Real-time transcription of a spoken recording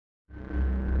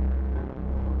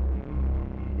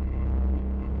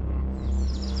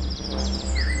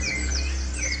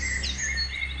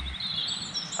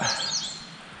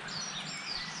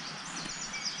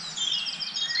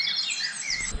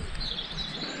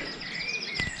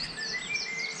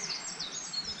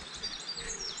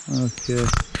Okay,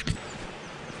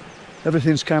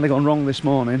 everything's kind of gone wrong this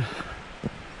morning.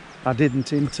 I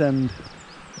didn't intend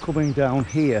coming down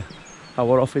here. I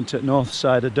were off into the north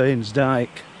side of Danes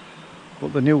Dyke,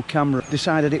 but the new camera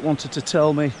decided it wanted to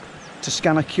tell me to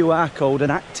scan a QR code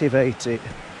and activate it,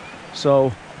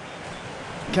 so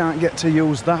can't get to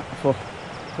use that for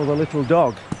the little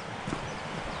dog.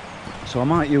 So I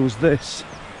might use this,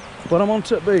 but I'm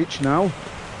onto the beach now.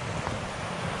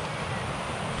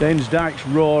 Danes Dyke's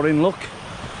roaring, look,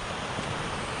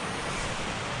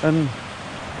 and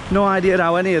no idea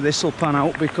how any of this will pan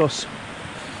out, because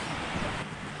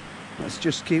let's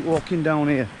just keep walking down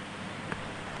here.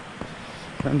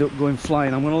 End up going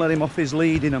flying. I'm going to let him off his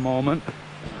lead in a moment.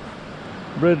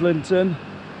 Bridlington.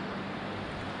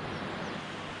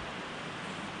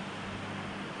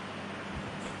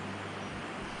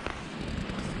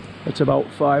 It's about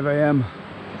 5 AM.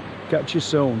 Catch you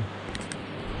soon.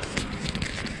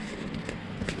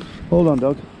 Hold on,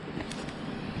 dog.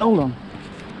 Hold on.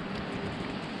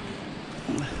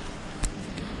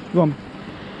 Go on.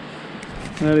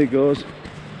 There he goes.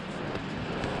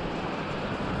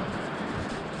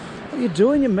 What are you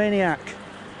doing, you maniac?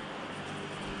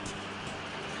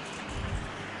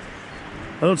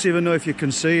 I don't even know if you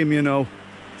can see him, you know.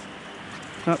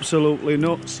 Absolutely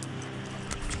nuts.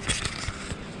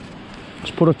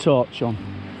 Let's put a torch on.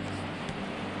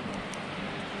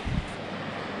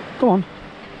 Come on.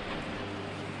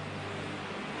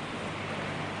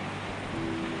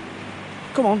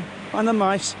 Come on, find the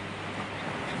mice.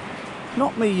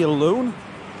 Not me, you loon.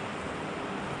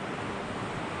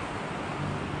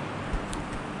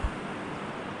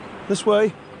 This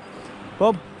way.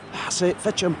 Bob, that's it,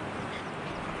 fetch him.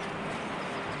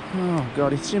 Oh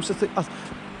God, he seems to think...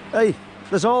 Hey,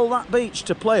 there's all that beach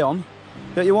to play on,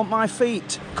 yet you want my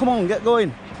feet. Come on, get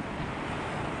going.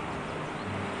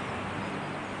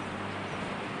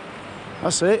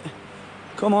 That's it.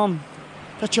 Come on,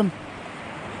 fetch him.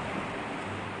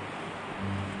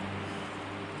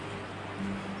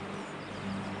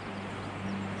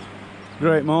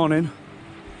 Great morning,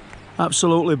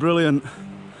 absolutely brilliant.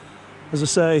 As I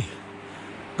say,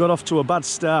 got off to a bad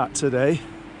start today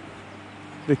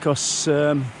because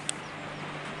I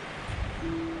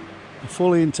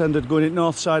fully intended going at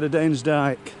north side of Danes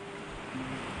Dyke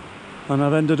and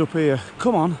I've ended up here.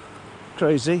 Come on,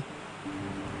 crazy.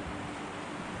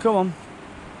 Come on,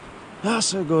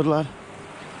 that's a good lad.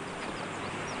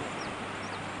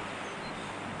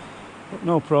 But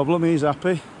no problem, he's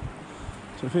happy.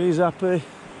 So if he's happy,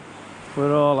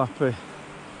 we're all happy.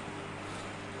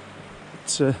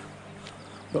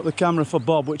 Got the camera for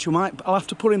Bob, which I'll have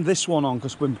to put him this one on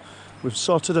because we've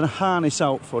sorted a harness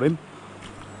out for him,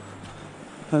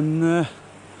 and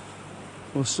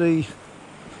we'll see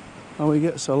how he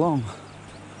gets along.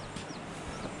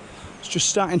 It's just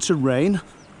starting to rain,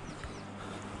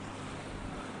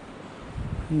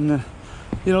 and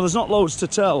you know, there's not loads to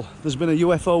tell. There's been a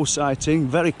UFO sighting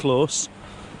very close.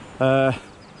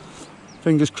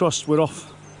 Fingers crossed we're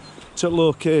off to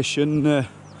location.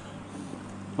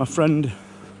 My friend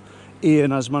Ian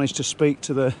has managed to speak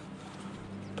to the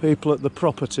people at the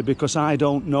property, because I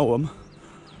don't know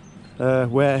them,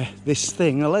 where this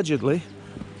thing allegedly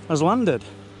has landed.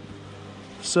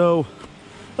 So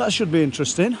that should be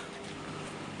interesting.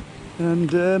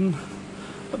 And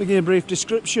let me give you a brief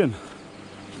description.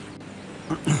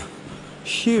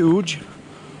 Huge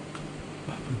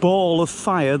ball of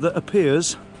fire that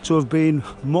appears to have been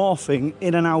morphing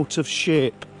in and out of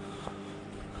shape.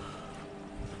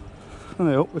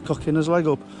 I hope we're cocking his leg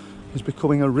up. He's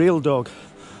becoming a real dog,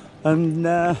 and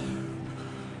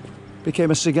became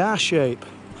a cigar shape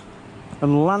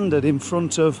and landed in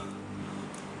front of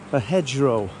a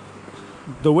hedgerow.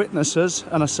 The witnesses,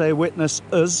 and I say witness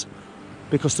us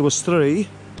because there was 3,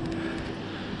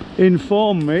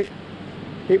 informed me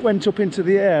it went up into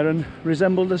the air and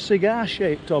resembled a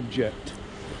cigar-shaped object.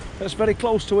 That's very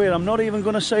close to here. I'm not even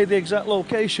going to say the exact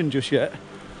location just yet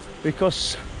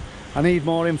because I need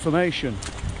more information.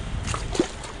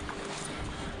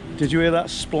 Did you hear that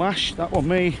splash? That was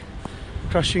me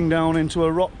crashing down into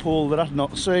a rock pool that I'd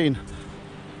not seen.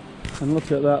 And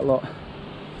look at that lot.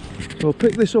 We'll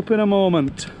pick this up in a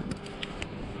moment.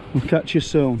 We'll catch you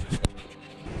soon.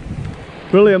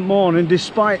 Brilliant morning,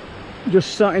 despite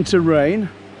just starting to rain.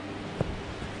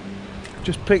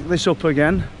 Just picked this up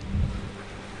again,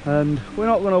 and we're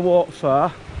not going to walk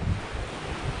far.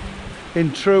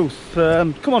 In truth,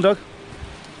 come on, dog.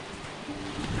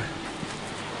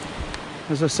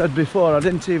 as I said before, I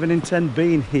didn't even intend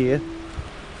being here.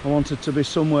 I wanted to be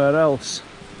somewhere else.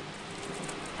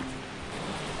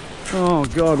 Oh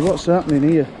God, what's happening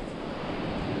here?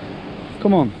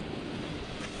 Come on.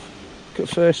 Look at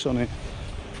the face on it.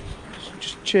 It's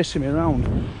just chasing me around.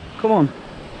 Come on.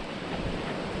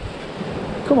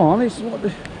 Come on, it's what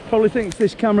the, probably thinks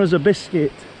this camera's a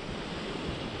biscuit.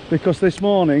 Because this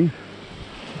morning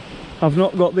I've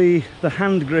not got the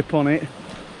hand grip on it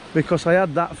because I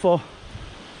had that for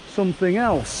something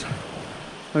else.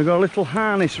 I've got a little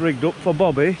harness rigged up for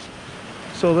Bobby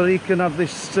so that he can have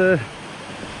this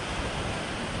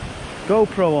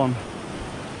GoPro on.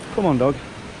 Come on, dog.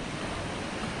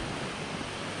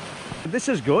 This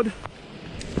is good.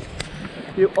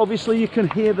 Obviously you can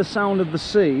hear the sound of the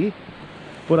sea,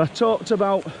 but I talked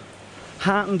about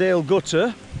Hartendale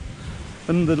gutter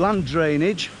and the land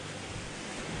drainage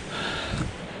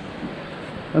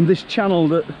and this channel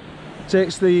that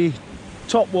takes the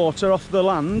top water off the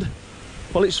land.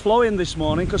 Well, it's flowing this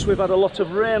morning because we've had a lot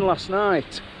of rain last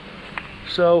night,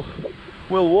 so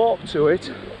we'll walk to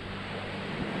it.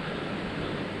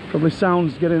 Probably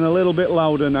sounds getting a little bit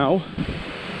louder now,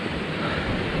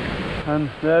 and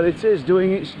there it is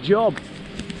doing its job.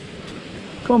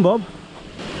 Come on, Bob.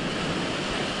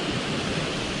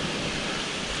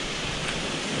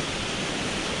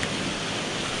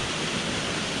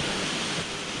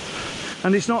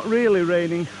 And it's not really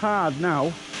raining hard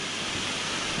now.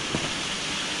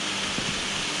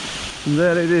 And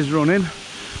there it is running.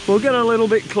 We'll get a little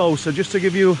bit closer just to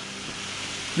give you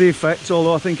the effect,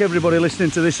 although I think everybody listening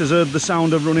to this has heard the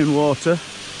sound of running water.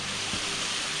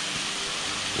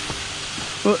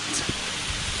 But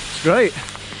it's great.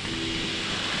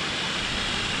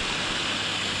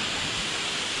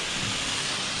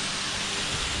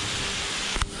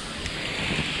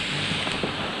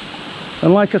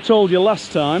 And like I told you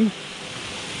last time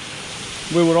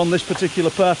we were on this particular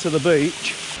part of the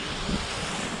beach,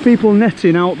 people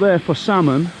netting out there for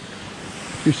salmon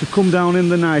used to come down in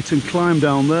the night and climb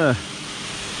down there.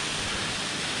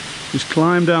 Just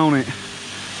climb down it,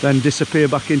 then disappear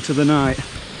back into the night.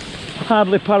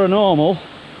 Hardly paranormal,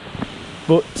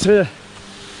 but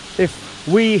if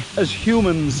we as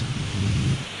humans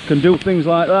can do things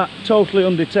like that totally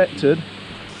undetected,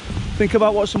 think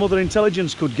about what some other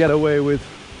intelligence could get away with.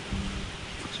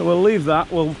 So we'll leave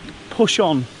that, we'll push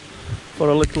on for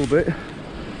a little bit.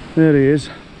 There he is.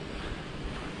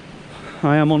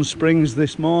 I am on springs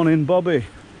this morning, Bobby.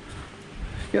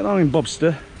 Get on him,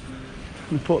 Bobster.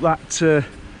 And put that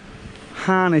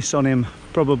harness on him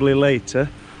probably later.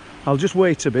 I'll just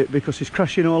wait a bit because he's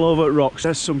crashing all over rocks.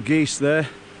 There's some geese there.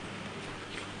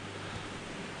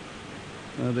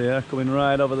 There they are, coming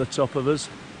right over the top of us.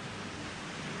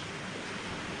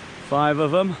 5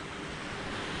 of them.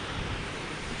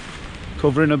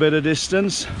 Covering a bit of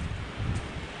distance.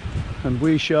 And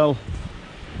we shall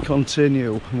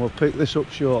continue, and we'll pick this up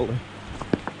shortly.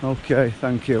 Okay,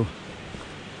 thank you.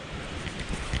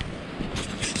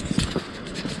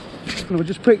 And we'll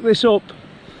just pick this up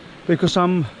because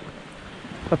I'm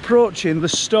approaching the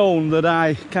stone that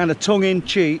I kind of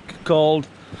tongue-in-cheek called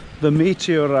the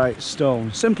meteorite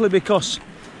stone, simply because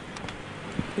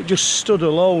it just stood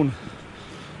alone.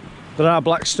 There are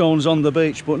black stones on the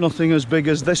beach, but nothing as big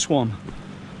as this one.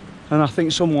 And I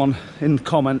think someone in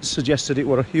comments suggested it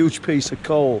were a huge piece of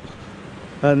coal.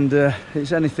 And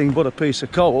it's anything but a piece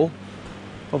of coal.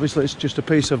 Obviously it's just a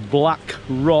piece of black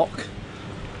rock.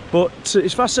 But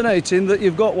it's fascinating that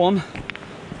you've got one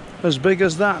as big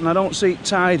as that, and I don't see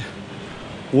tide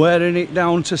wearing it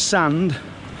down to sand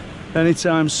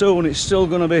anytime soon. It's still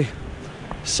going to be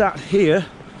sat here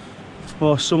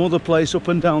or some other place up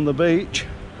and down the beach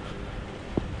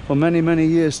for many, many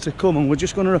years to come, and we're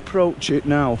just going to approach it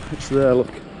now. It's there,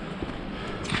 look.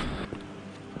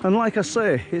 And like I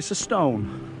say, it's a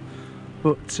stone,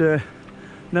 but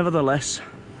nevertheless,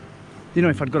 you know,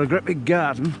 if I'd got a great big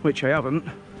garden, which I haven't,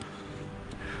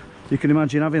 you can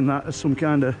imagine having that as some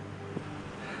kind of,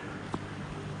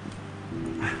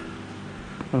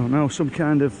 I don't know, some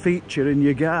kind of feature in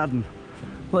your garden.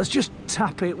 Let's just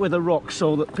tap it with a rock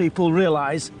so that people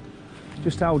realise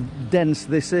just how dense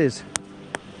this is.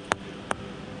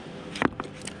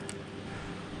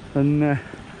 And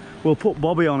we'll put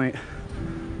Bobby on it.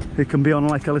 He can be on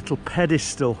like a little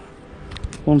pedestal.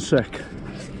 One sec.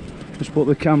 Just put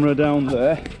the camera down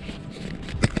there.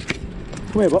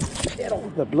 Come here, Bob. Get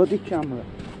off the bloody camera.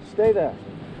 Stay there.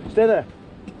 Stay there.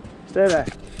 Stay there.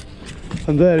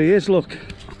 And there he is, look.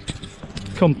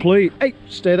 Complete. Hey,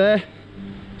 stay there.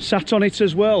 Sat on it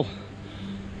as well.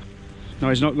 No,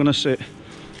 he's not going to sit.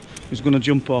 He's going to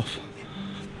jump off.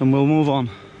 And we'll move on.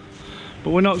 But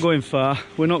we're not going far.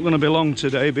 We're not going to be long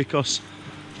today because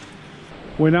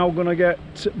we're now going to get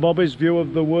Bobby's view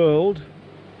of the world,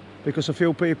 because a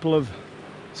few people have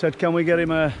said can we get him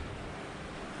a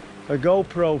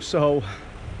GoPro, so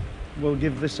we'll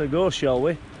give this a go, shall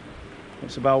we?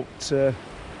 It's about 5:30,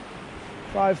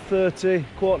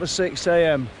 5:45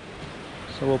 AM.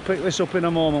 So we'll pick this up in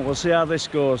a moment. We'll see how this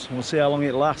goes. We'll see how long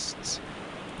it lasts.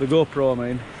 The GoPro, I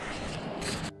mean.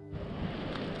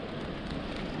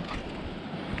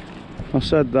 I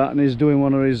said that and he's doing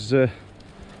one of his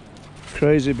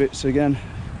crazy bits again.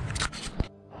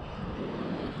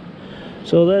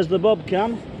 So there's the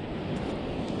Bobcam.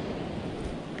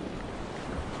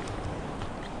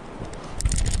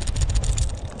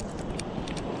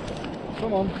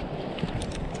 Come on.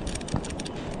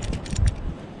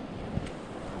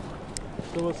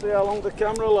 So we'll see how long the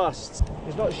camera lasts.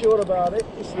 He's not sure about it.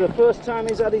 This is the first time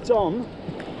he's had it on.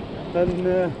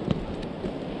 And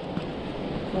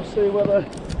we'll see whether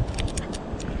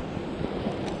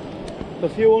a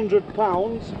few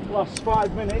 £100 lasts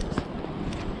 5 minutes.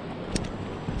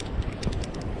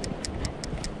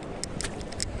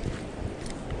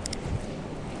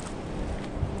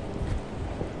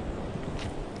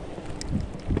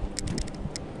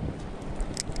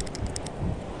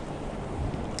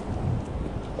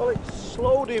 Well, it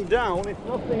slowed him down, if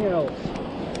nothing else.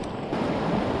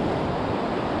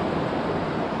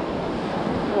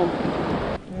 Come on.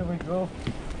 Here we go.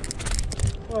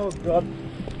 Oh God,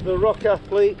 the rock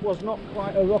athlete was not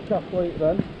quite a rock athlete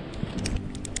then.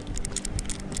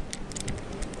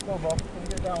 Come on Bob, can you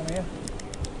get down here?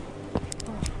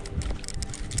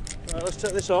 Right, let's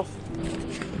take this off.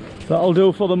 That'll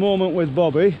do for the moment with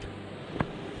Bobby.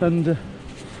 And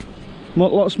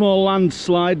lots more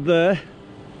landslide there.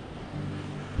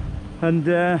 And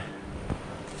I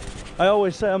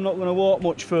always say I'm not going to walk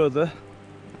much further,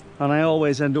 and I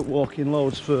always end up walking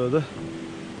loads further.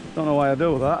 Don't know why I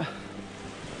do that,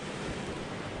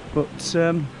 but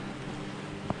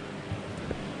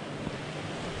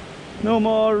no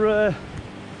more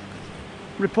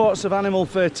reports of animal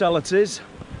fatalities,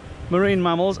 marine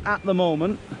mammals at the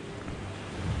moment,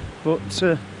 but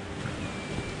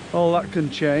all that can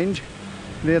change.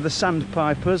 Near the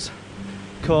sandpipers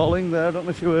calling there, I don't know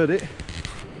if you heard it.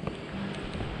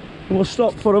 We'll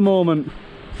stop for a moment.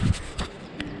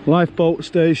 Lifeboat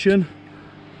station.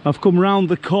 I've come round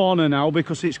the corner now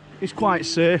because it's quite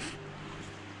safe,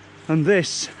 and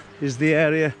this is the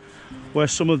area where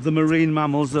some of the marine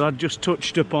mammals that I just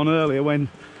touched upon earlier when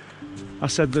I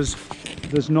said there's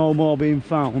no more being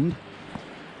found.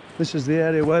 This is the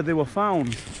area where they were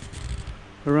found,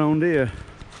 around here.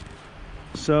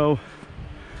 So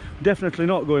definitely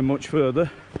not going much further.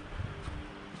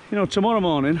 You know, tomorrow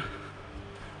morning,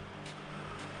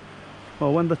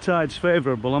 well, when the tide's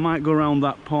favourable, I might go around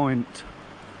that point,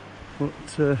 but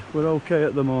we're okay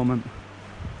at the moment.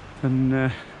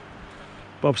 And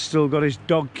Bob's still got his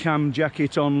dog cam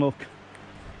jacket on, look.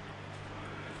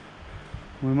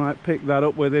 We might pick that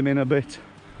up with him in a bit.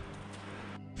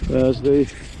 There's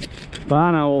the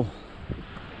barn owl.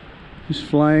 He's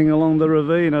flying along the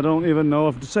ravine. I don't even know,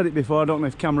 I've said it before, I don't know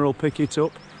if camera will pick it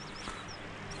up,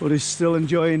 but he's still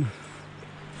enjoying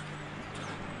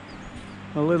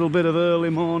a little bit of early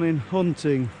morning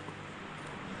hunting.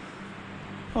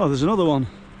 Oh, there's another one.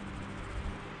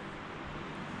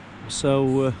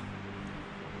 So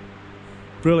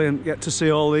brilliant, get to see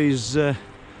all these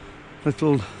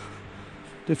little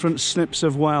different snips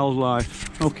of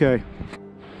wildlife. Okay.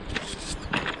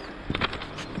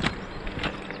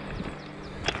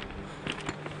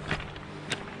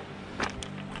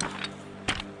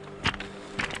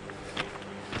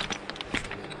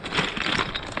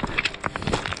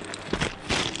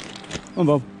 Come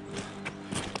on, Bob.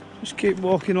 Just keep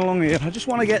walking along here. I just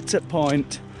want to get to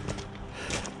point.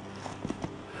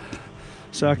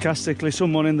 Sarcastically,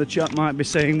 someone in the chat might be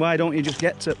saying, why don't you just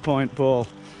get to point, Paul?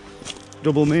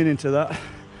 Double meaning to that.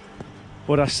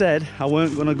 But I said I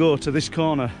weren't going to go to this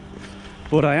corner,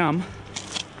 but I am.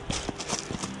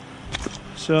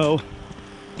 So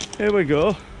here we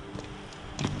go.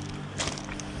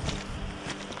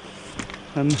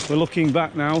 And we're looking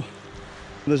back now.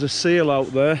 There's a seal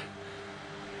out there.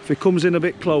 If he comes in a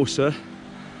bit closer,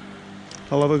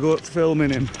 I'll have a go at filming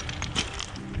him.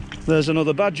 There's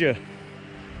another badger.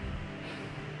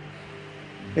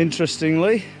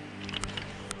 Interestingly,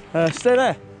 stay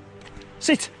there,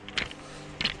 sit.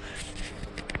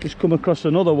 Just come across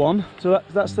another one. So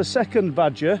that's the second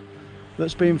badger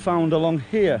that's been found along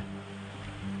here,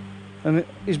 and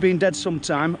he's been dead some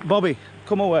time. Bobby,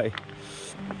 come away.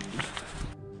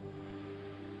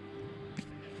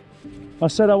 I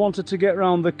said I wanted to get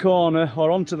round the corner,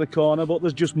 or onto the corner, but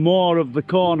there's just more of the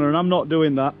corner and I'm not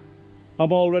doing that.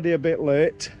 I'm already a bit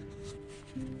late.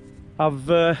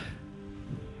 I've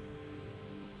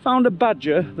found a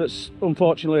badger that's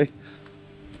unfortunately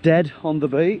dead on the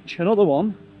beach, another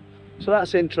one, so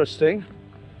that's interesting.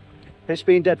 It's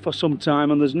been dead for some time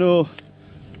and there's no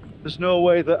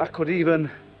way that I could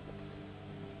even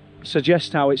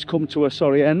suggest how it's come to a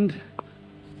sorry end.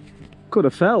 Could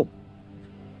have fell,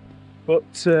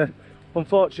 but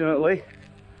unfortunately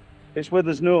it's with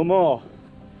us no more.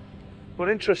 But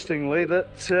interestingly,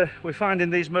 that we're finding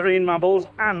these marine mammals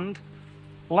and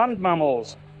land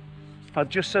mammals. I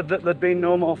just said that there'd been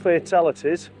no more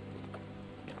fatalities,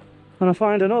 and I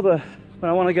find another when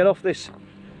I want to get off this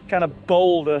kind of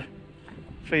boulder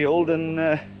field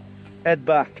and head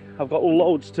back. I've got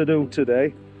loads to do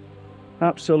today,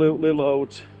 absolutely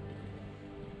loads,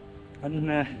 and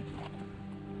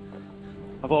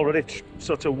I've already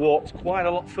sort of walked quite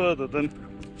a lot further than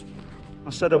I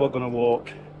said I was going to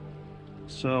walk.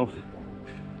 So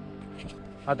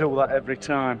I do that every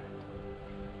time.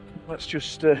 Let's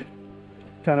just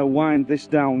kind of wind this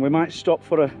down. We might stop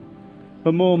for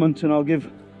a moment and I'll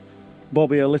give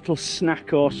Bobby a little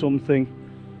snack or something.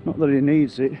 Not that he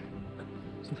needs it,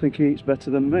 I think he eats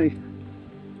better than me.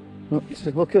 But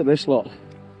look at this lot.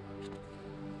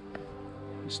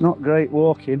 It's not great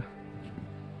walking.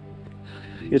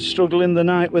 You'd struggle in the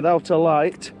night without a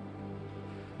light.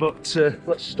 But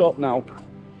let's stop now.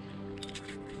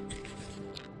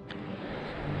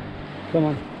 Come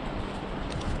on.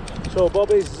 So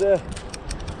Bobby's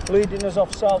leading us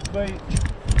off South Beach.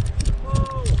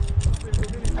 Whoa!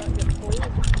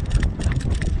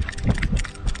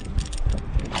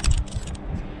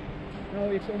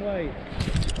 No, you can wait.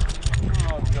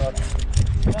 Oh God.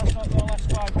 That's not the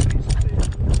last 5 minutes, is it?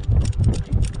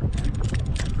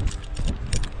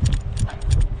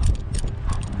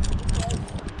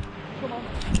 Come on.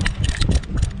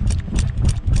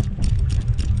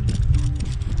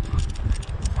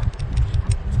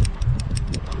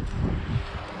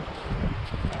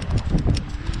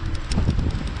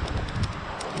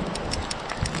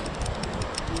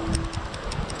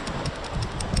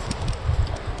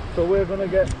 So we're going to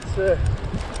get,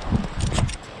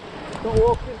 don't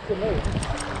walk into me.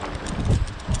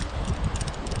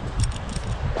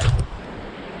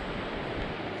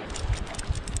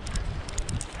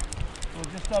 We'll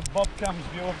just have Bobcam's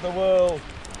view of the world.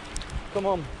 Come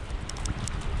on.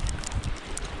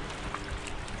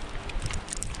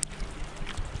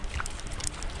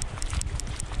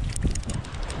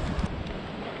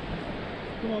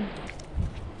 Come on.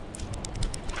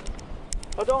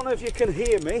 I don't know if you can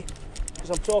hear me because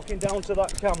I'm talking down to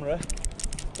that camera,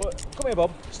 but come here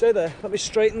Bob, stay there, let me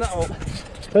straighten that up.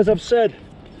 As I've said,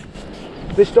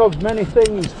 this dog's many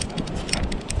things,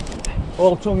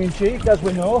 all tongue-in-cheek as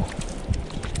we know.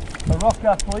 A rock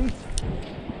athlete,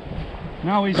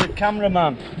 now he's a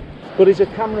cameraman, but he's a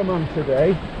cameraman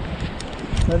today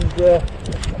and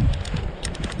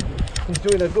he's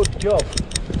doing a good job.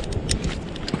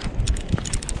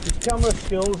 His camera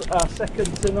skills are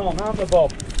second to none, aren't they,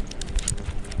 Bob?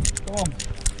 Come on.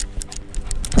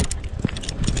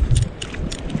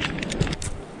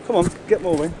 Come on, get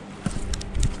moving.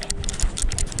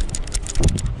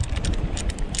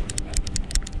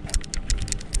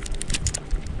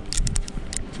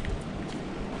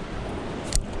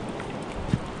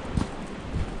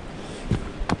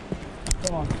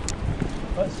 Come on.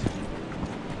 Let's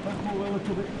move a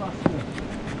little bit faster.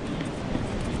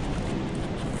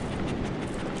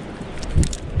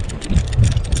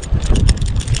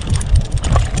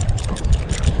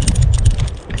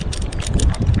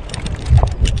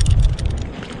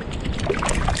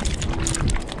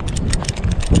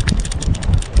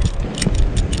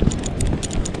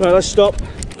 Right, let's stop.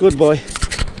 Good boy.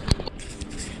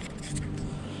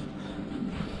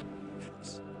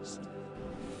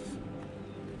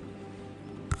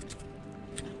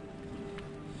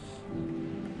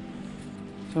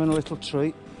 Having a little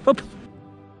treat. Up!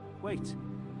 Wait.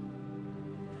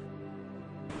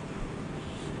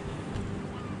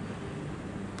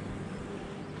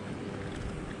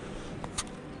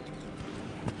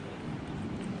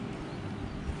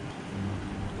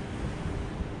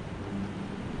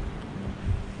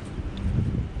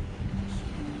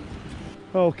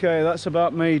 Okay, that's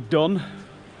about me done.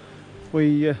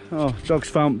 We, oh, dog's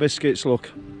found biscuits, look.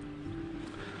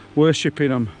 Worshipping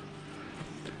them.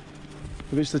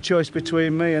 If it's the choice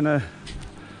between me and a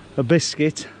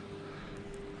biscuit,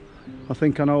 I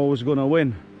think I know who's going to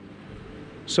win.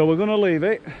 So we're going to leave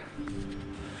it.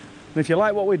 And if you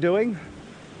like what we're doing,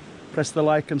 press the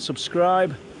like and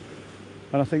subscribe.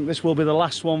 and I think this will be the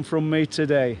last one from me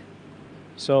today.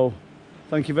 So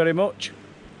thank you very much.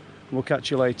 We'll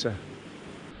catch you later.